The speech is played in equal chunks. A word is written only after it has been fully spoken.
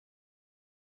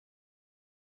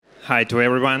Hi to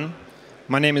everyone.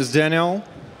 My name is Daniil,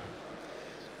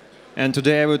 and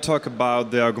today I will talk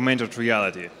about the augmented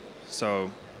reality.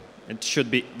 So it should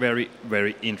be very,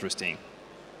 very interesting.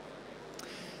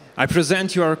 I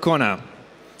present you Arcona.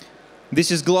 This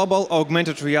is global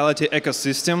augmented reality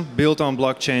ecosystem built on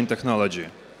blockchain technology.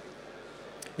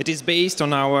 It is based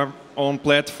on our own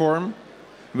platform,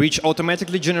 which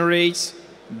automatically generates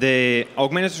the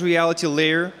augmented reality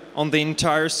layer on the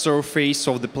entire surface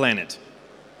of the planet.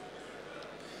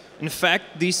 In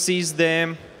fact, this is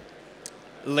the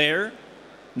layer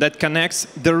that connects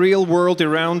the real world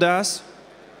around us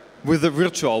with the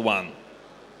virtual one.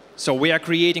 So we are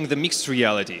creating the mixed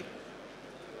reality.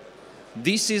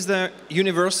 This is the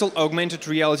universal augmented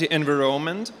reality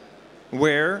environment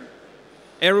where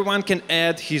everyone can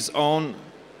add his own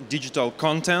digital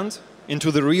content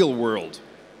into the real world.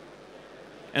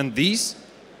 And this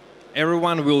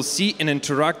everyone will see and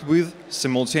interact with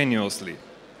simultaneously.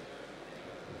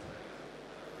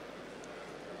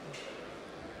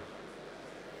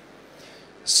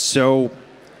 So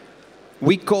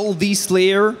we call this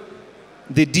layer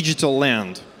the digital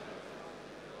land.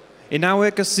 In our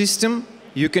ecosystem,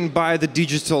 you can buy the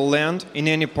digital land in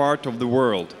any part of the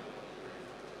world.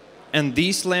 And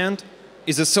this land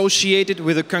is associated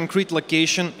with a concrete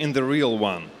location in the real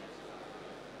one.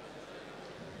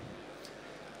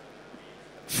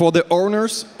 For the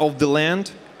owners of the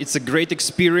land, it's a great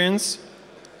experience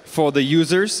for the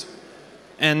users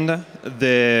and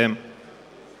the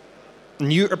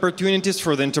new opportunities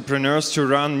for the entrepreneurs to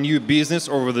run new business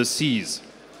over the seas.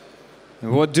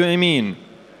 What do I mean?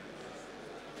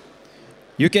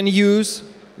 You can use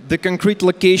the concrete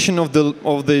location on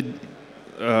the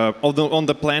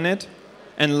planet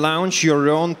and launch your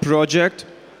own project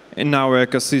in our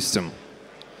ecosystem.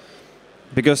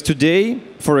 Because today,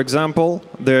 for example,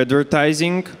 the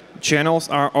advertising channels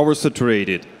are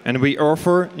oversaturated, and we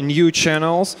offer new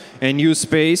channels and new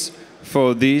space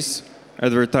for these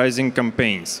advertising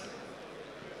campaigns.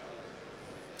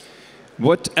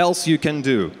 What else you can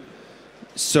do?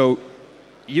 So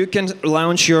you can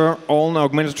launch your own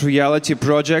augmented reality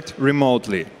project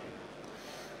remotely,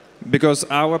 because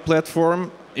our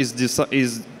platform is just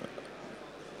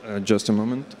a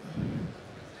moment.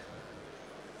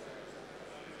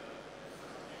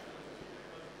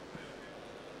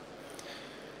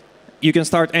 You can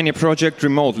start any project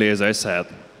remotely, as I said.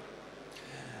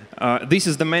 This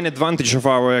is the main advantage of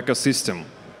our ecosystem.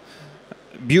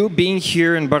 You being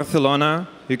here in Barcelona,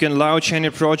 you can launch any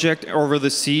project over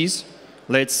the seas,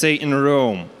 let's say in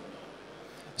Rome.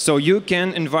 So you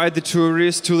can invite the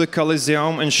tourists to the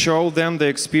Colosseum and show them the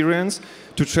experience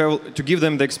to travel, to give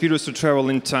them the experience to travel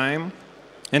in time,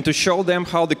 and to show them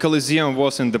how the Colosseum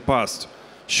was in the past.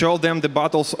 Show them the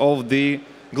battles of the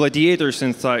gladiators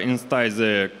inside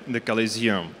the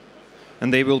Colosseum.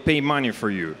 And they will pay money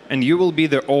for you, and you will be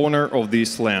the owner of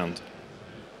this land.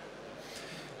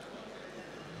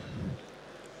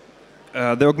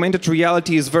 The augmented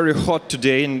reality is very hot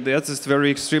today, and that is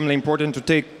very extremely important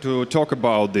to talk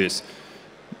about this,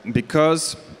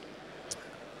 because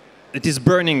it is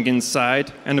burning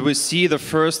inside, and we see the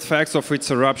first facts of its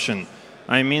eruption.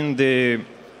 I mean the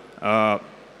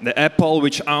Apple,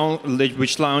 which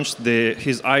launched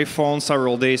his iPhone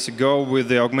several days ago with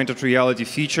the augmented reality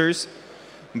features.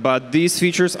 But these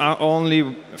features are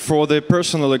only for the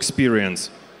personal experience.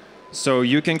 So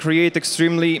you can create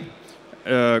extremely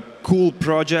cool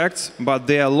projects, but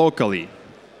they are locally.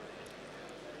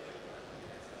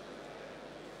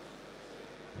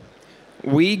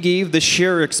 We give the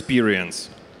share experience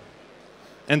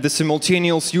and the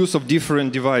simultaneous use of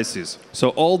different devices. So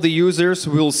all the users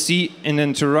will see and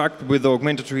interact with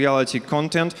augmented reality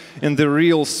content in the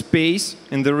real space,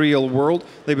 in the real world.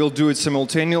 They will do it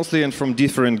simultaneously and from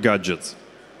different gadgets.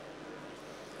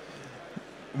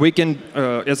 We can,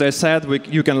 as I said,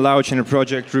 you can launch a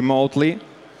project remotely,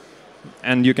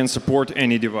 and you can support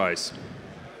any device.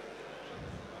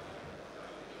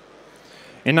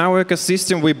 In our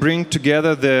ecosystem, we bring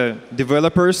together the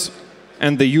developers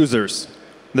and the users,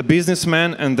 the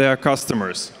businessmen and their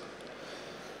customers.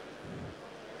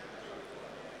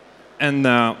 And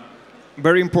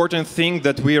very important thing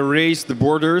that we erase the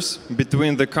borders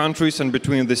between the countries and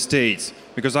between the states,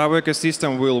 because our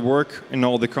ecosystem will work in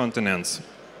all the continents.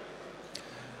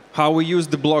 How we use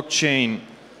the blockchain?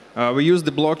 We use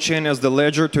the blockchain as the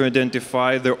ledger to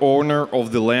identify the owner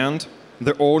of the land,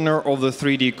 the owner of the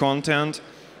 3D content,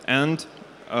 and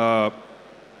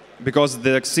because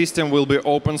the system will be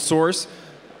open source,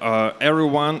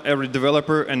 every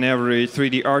developer and every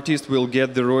 3D artist will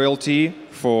get the royalty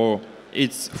for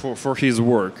his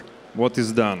work, what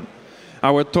is done.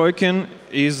 Our token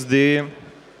is the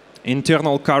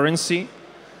internal currency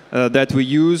that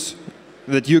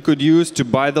you could use to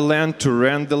buy the land, to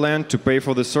rent the land, to pay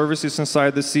for the services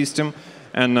inside the system,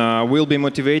 and we'll be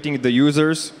motivating the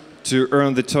users to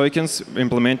earn the tokens,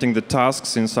 implementing the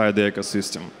tasks inside the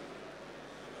ecosystem.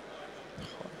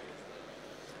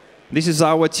 This is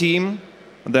our team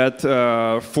that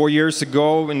 4 years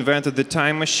ago invented the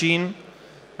time machine.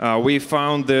 We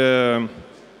found the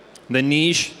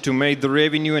niche to make the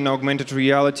revenue in augmented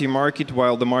reality market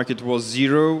while the market was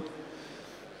zero.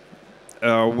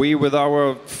 With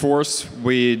our force,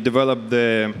 we developed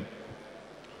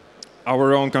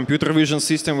our own computer vision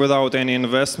system without any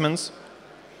investments.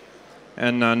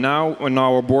 And now on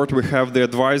our board we have the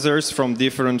advisors from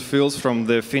different fields, from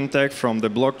the fintech, from the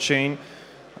blockchain,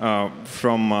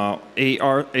 from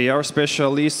AR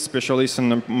specialists in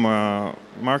the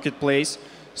marketplace.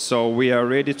 So we are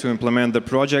ready to implement the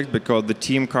project because the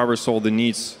team covers all the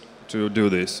needs to do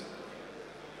this.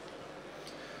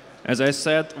 As I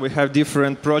said, we have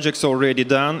different projects already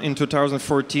done. In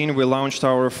 2014, we launched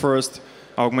our first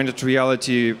augmented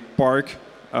reality park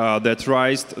that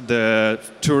raised the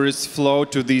tourist flow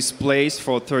to this place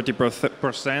for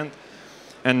 30%.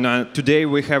 And today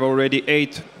we have already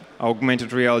 8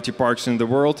 augmented reality parks in the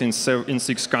world in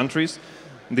 6 countries.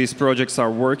 These projects are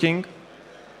working.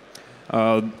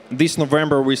 This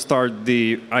November we start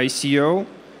the ICO,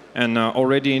 and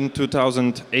already in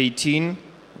 2018,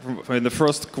 in the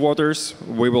first quarters,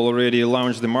 we will already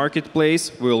launch the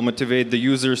marketplace. We will motivate the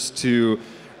users to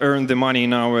earn the money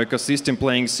in our ecosystem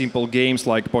playing simple games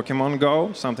like Pokemon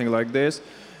Go, something like this.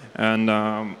 And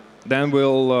then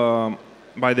we'll,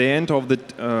 by the end of the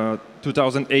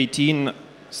 2018,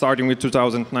 starting with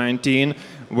 2019,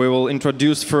 we will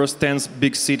introduce first 10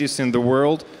 big cities in the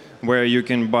world where you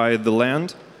can buy the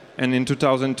land. And in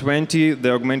 2020,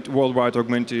 the worldwide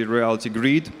augmented reality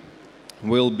grid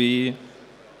will be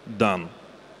done.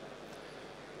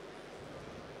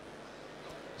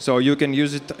 So you can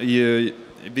use it,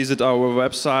 visit our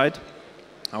website,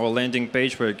 our landing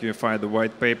page where you can find the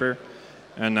white paper.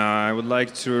 And I would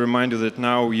like to remind you that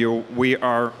now we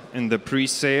are in the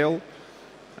pre-sale.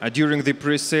 During the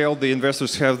pre-sale, the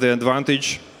investors have the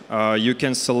advantage. You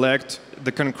can select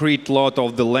the concrete lot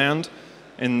of the land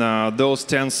in those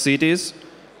 10 cities,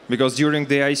 because during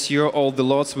the ICO, all the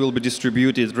lots will be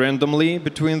distributed randomly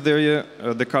between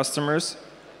the customers.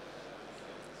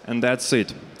 And that's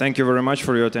it. Thank you very much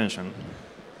for your attention.